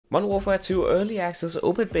Modern Warfare 2 Early Access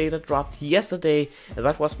Open Beta dropped yesterday, and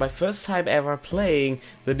that was my first time ever playing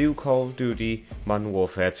the new Call of Duty Modern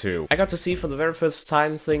Warfare 2. I got to see for the very first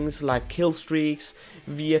time things like kill streaks,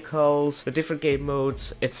 vehicles, the different game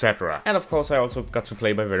modes, etc. And of course I also got to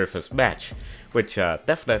play my very first match, which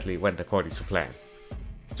definitely went according to plan.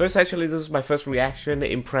 So essentially this is my first reaction,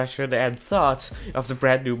 impression and thoughts of the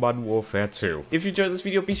brand new Modern Warfare 2. If you enjoyed this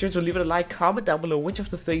video, be sure to leave it a like, comment down below which of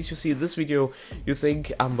the things you see in this video you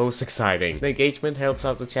think are most exciting. The engagement helps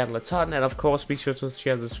out the channel a ton, and of course be sure to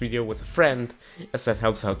share this video with a friend, as that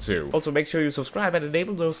helps out too. Also make sure you subscribe and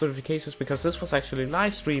enable those notifications, because this was actually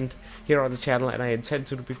live streamed here on the channel and I intend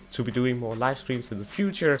to be doing more live streams in the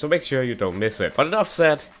future, so make sure you don't miss it. But enough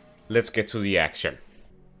said, let's get to the action.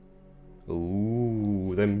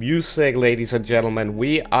 Ooh, the music, ladies and gentlemen,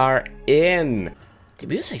 we are in. The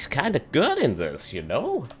music's kind of good in this, you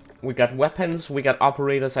know? We got weapons, we got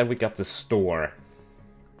operators, and we got the store.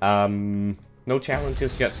 No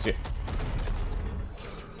challenges just yet.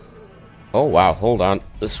 Oh wow, hold on.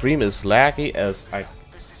 The stream is laggy as I've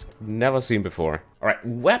never seen before. Alright,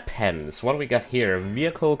 weapons. What do we got here?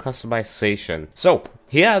 Vehicle customization. So,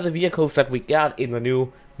 here are the vehicles that we got in the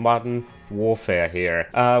new Modern Warfare here.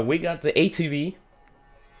 We got the ATV,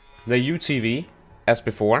 the UTV, as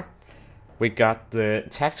before. We got the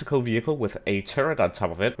tactical vehicle with a turret on top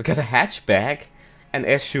of it. We got a hatchback, an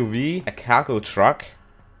SUV, a cargo truck,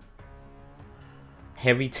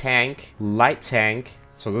 heavy tank, light tank.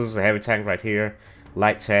 So this is a heavy tank right here.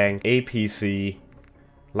 Light tank, APC,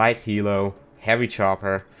 light helo, heavy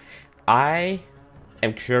chopper. I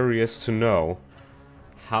am curious to know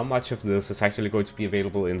how much of this is actually going to be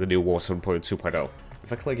available in the new Warzone 2.0.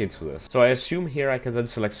 If I click into this. So I assume here I can then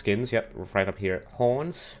select skins. Yep, right up here.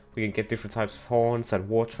 Horns. We can get different types of horns and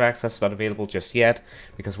war tracks. That's not available just yet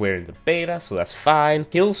because we're in the beta, so that's fine.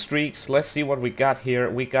 Kill streaks. Let's see what we got here.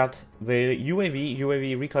 We got the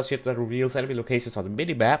UAV recon ship that reveals enemy locations on the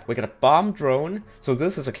minimap. We got a bomb drone. So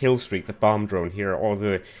this is a kill streak, the bomb drone here, or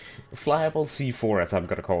the flyable C4 as I'm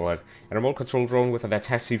gonna call it. A remote control drone with an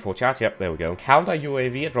attached C4 charge. Yep, there we go. Counter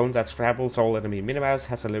UAV, a drone that scrambles all enemy minimaps,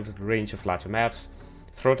 has a limited range of larger maps.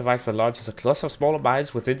 Throw device that launches a cluster of smaller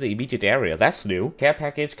mines within the immediate area. That's new. Care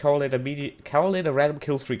package, call in a random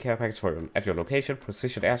kill streak care package at your location.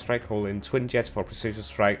 Precision airstrike, call in twin jets for precision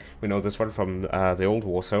strike. We know this one from the old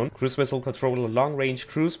Warzone. Cruise missile controller, long range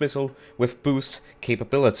cruise missile with boost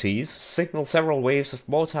capabilities. Signal several waves of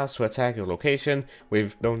mortars to attack your location.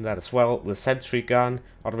 We've known that as well. The sentry gun,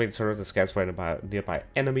 automated turret that scans for nearby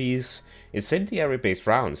enemies. Incendiary based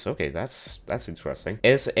rounds. Okay, that's interesting.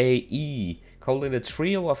 SAE. Call in a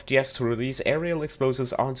trio of jets to release aerial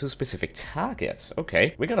explosives onto specific targets.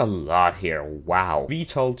 Okay, we got a lot here. Wow.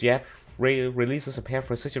 VTOL jet releases a pair of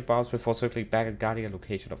precision bombs before circling back and guarding a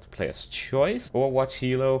location of the player's choice. Overwatch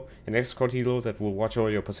helo, an escort helo that will watch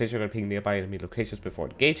all your position and ping nearby enemy locations before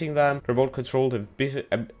engaging them. Remote controlled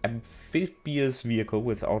amphibious vehicle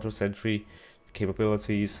with auto sentry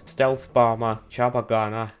capabilities, stealth bomber, chopper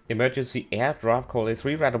gunner, emergency airdrop, call in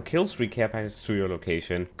 3 random kill streak care packages to your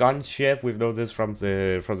location, gunship, we've known this from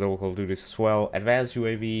the old Call of Duty as well, advanced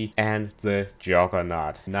UAV, and the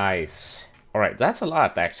juggernaut. Nice. Alright, that's a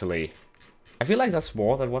lot actually. I feel like that's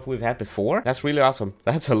more than what we've had before. That's really awesome.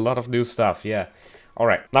 That's a lot of new stuff, yeah.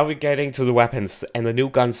 Alright, now we're getting to the weapons and the new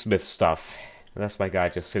gunsmith stuff. That's my guy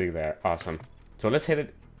just sitting there. Awesome. So let's hit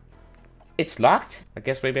it. It's locked? I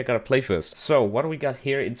guess maybe I gotta play first. So, what do we got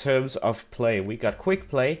here in terms of play? We got quick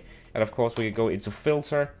play, and of course we can go into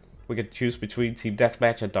filter. We can choose between team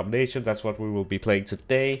deathmatch and domination. That's what we will be playing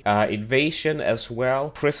today. Invasion as well.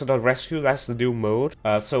 Prisoner rescue, that's the new mode.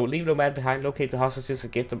 So, leave no man behind, locate the hostages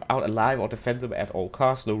and get them out alive or defend them at all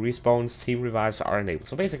costs. No respawns, team revives are enabled.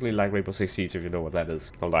 So basically like Rainbow Six Siege, if you know what that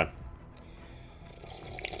is. Hold on.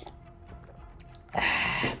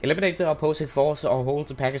 Eliminate the opposing force or hold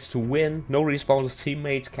the package to win. No respawns,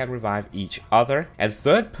 teammates can revive each other. And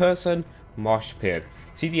third person, mosh pit.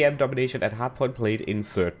 TDM domination and hardpoint played in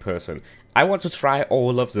third person. I want to try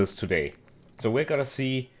all of this today. So we're gonna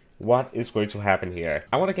see what is going to happen here.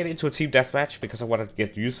 I want to get into a team deathmatch because I want to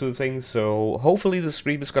get used to the things. So hopefully the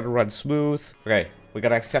stream is gonna run smooth. Okay. We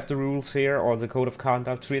gotta accept the rules here, or the code of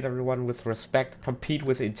conduct, treat everyone with respect, compete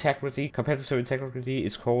with integrity. Competitive integrity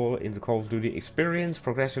is called in the Call of Duty experience.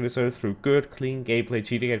 Progression is earned through good, clean gameplay,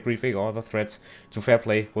 cheating and griefing or other threats to fair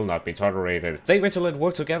play will not be tolerated. Stay vigilant,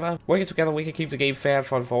 work together. Working together we can keep the game fair,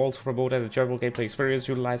 fun for all, to promote an enjoyable gameplay experience.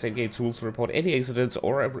 Utilize in-game tools to report any incidents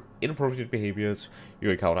or inappropriate behaviors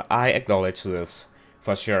you encounter. I acknowledge this,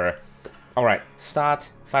 for sure. Alright, start,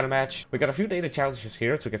 final match. We got a few daily challenges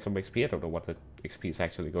here to get some XP. I don't know what the XP is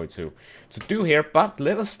actually going to do here, but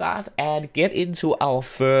let us start and get into our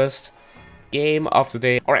first game of the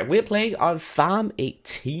day. Alright, we're playing on Farm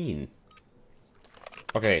 18.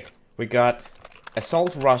 Okay, we got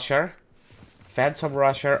Assault Rusher, Phantom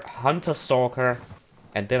Rusher, Hunter Stalker,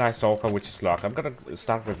 and Deadeye Stalker, which is locked. I'm gonna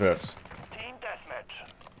start with this.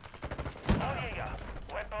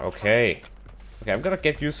 Okay. Okay, I'm gonna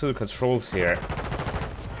get used to the controls here.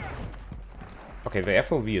 Okay, the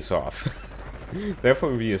FOV is off. The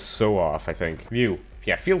FOV is so off, I think. View.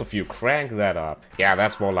 Yeah, field of view. Crank that up. Yeah,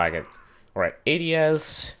 that's more like it. Alright,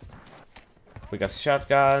 ADS. We got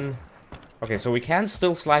shotgun. Okay, so we can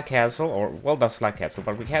still slide cancel, or, well, not slide cancel,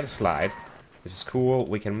 but we can slide. Which is cool.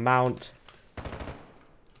 We can mount.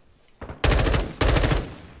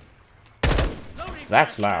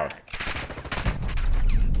 That's loud.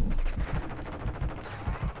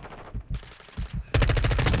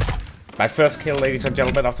 My first kill, ladies and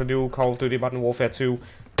gentlemen, after new Call of Duty Modern Warfare 2.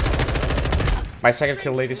 My second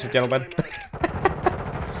kill, ladies and gentlemen.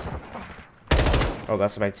 Oh,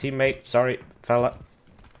 that's my teammate. Sorry, fella.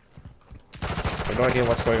 I have no idea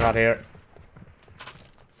what's going on here.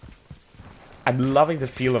 I'm loving the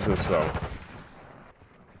feel of this, though.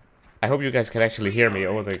 I hope you guys can actually hear me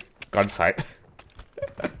over the gunfight.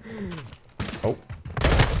 Oh.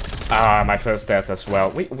 Ah, my first death as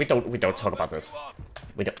well. We don't talk about this.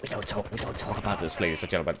 We don't talk about this, ladies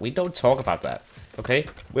and gentlemen. We don't talk about that, okay?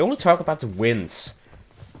 We only talk about the wins,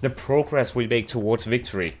 the progress we make towards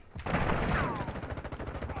victory.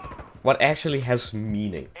 What actually has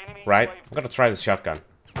meaning, right? I'm gonna try this shotgun.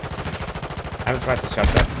 I haven't tried this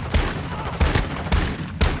shotgun.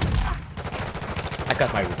 I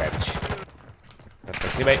got my revenge. That's my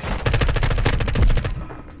teammate.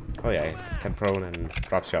 Oh yeah, I can prone and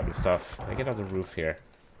drop shot and stuff. I get on the roof here.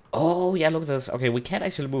 Oh, yeah, look at this. Okay, we can't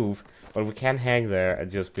actually move, but we can hang there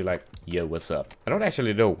and just be like, yo, what's up? I don't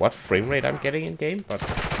actually know what frame rate I'm getting in-game, but...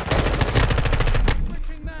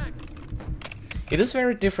 It is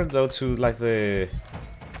very different, though, to, like, the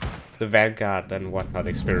Vanguard and whatnot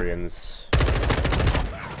experience.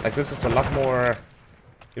 Like, this is a lot more...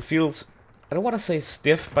 It feels... I don't want to say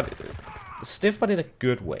stiff, but in a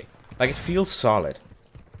good way. Like, it feels solid.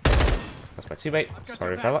 That's my teammate.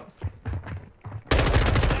 Sorry, fella.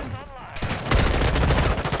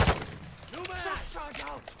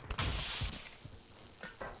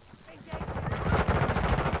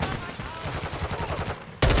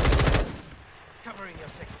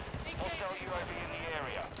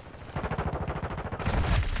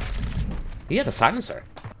 He had a silencer.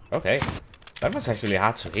 Okay. That was actually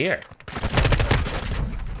hard to hear.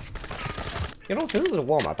 You know, this is a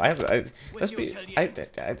warm-up. I haven't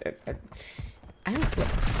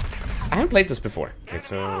played this before. Okay,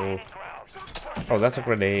 so... Oh, that's a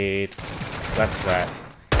grenade. That's that.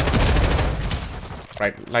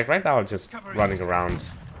 Right now I'm just running around.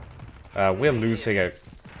 We're losing it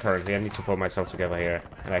currently. I need to pull myself together here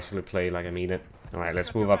and actually play like I mean it. Alright,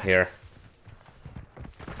 let's move up here.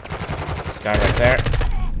 This guy right there.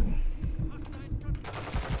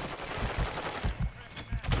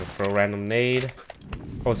 We'll throw a random nade.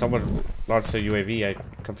 Oh, someone launched a UAV. I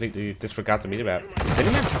completely disregard the minimap.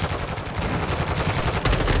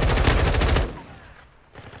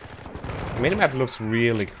 The minimap looks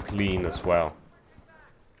really clean as well.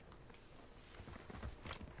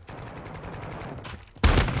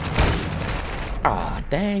 Ah,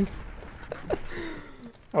 dang.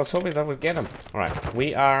 I was hoping that would get him. Alright,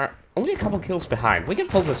 we are only a couple kills behind. We can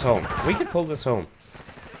pull this home. We can pull this home.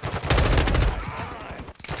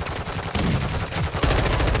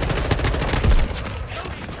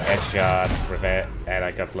 Headshot, revet, and I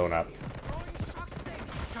got blown up.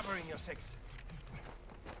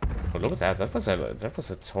 Oh, look at that. That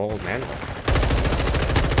was a tall man.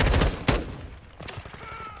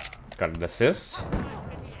 Got an assist.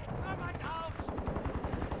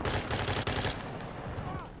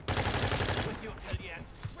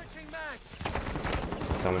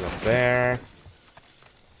 Someone up there.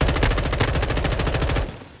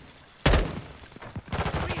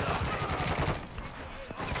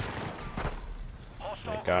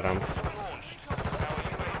 I got him.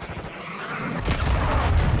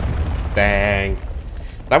 Dang.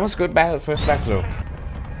 That was good first match though.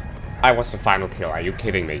 I was the final kill. Are you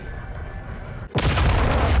kidding me?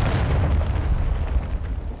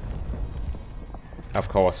 Of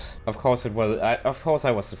course it was. Of course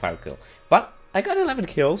I was the final kill. But I got 11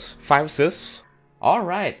 kills, 5 assists. All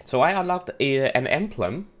right. So I unlocked an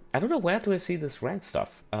emblem. I don't know where do I see this rank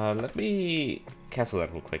stuff. Let me cancel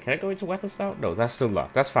that real quick. Can I go into weapons now? No, that's still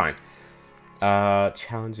locked. That's fine.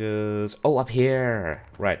 Challenges. Oh, up here.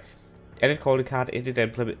 Right. Edit calling card, edit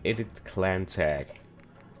emblem, edit clan tag.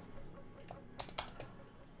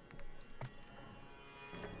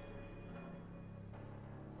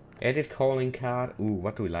 Edit calling card. Ooh,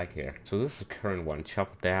 what do we like here? So this is the current one.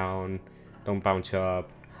 Chop down, don't bounce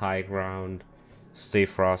up, high ground, stay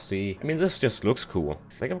frosty. I mean, this just looks cool.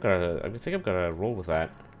 I think I'm gonna roll with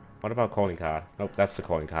that. What about calling card? Nope, that's the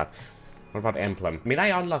calling card. What about emblem? I mean, I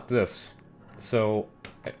unlocked this, so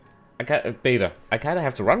I got beta. I kind of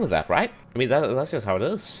have to run with that, right? I mean, that's just how it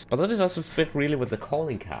is. But then it doesn't fit really with the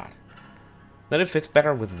calling card. Then it fits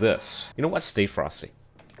better with this. You know what? Stay frosty,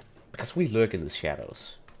 because we lurk in the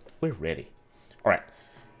shadows. We're ready. Alright.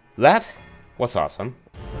 That was awesome.